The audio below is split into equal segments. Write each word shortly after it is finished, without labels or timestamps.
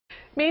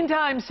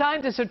Meantime,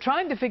 scientists are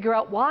trying to figure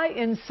out why,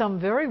 in some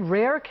very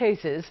rare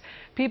cases,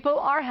 people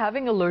are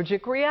having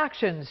allergic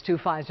reactions to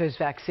Pfizer's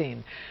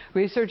vaccine.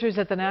 Researchers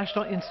at the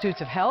National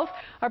Institutes of Health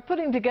are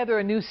putting together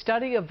a new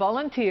study of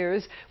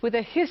volunteers with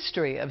a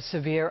history of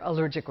severe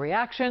allergic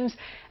reactions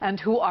and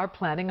who are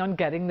planning on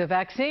getting the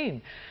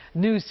vaccine.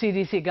 New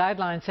CDC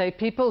guidelines say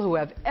people who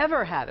have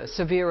ever had a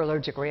severe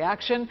allergic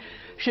reaction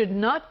should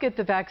not get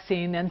the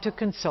vaccine and to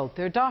consult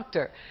their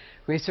doctor.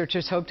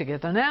 Researchers hope to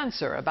get an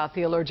answer about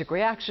the allergic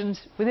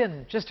reactions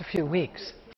within just a few weeks.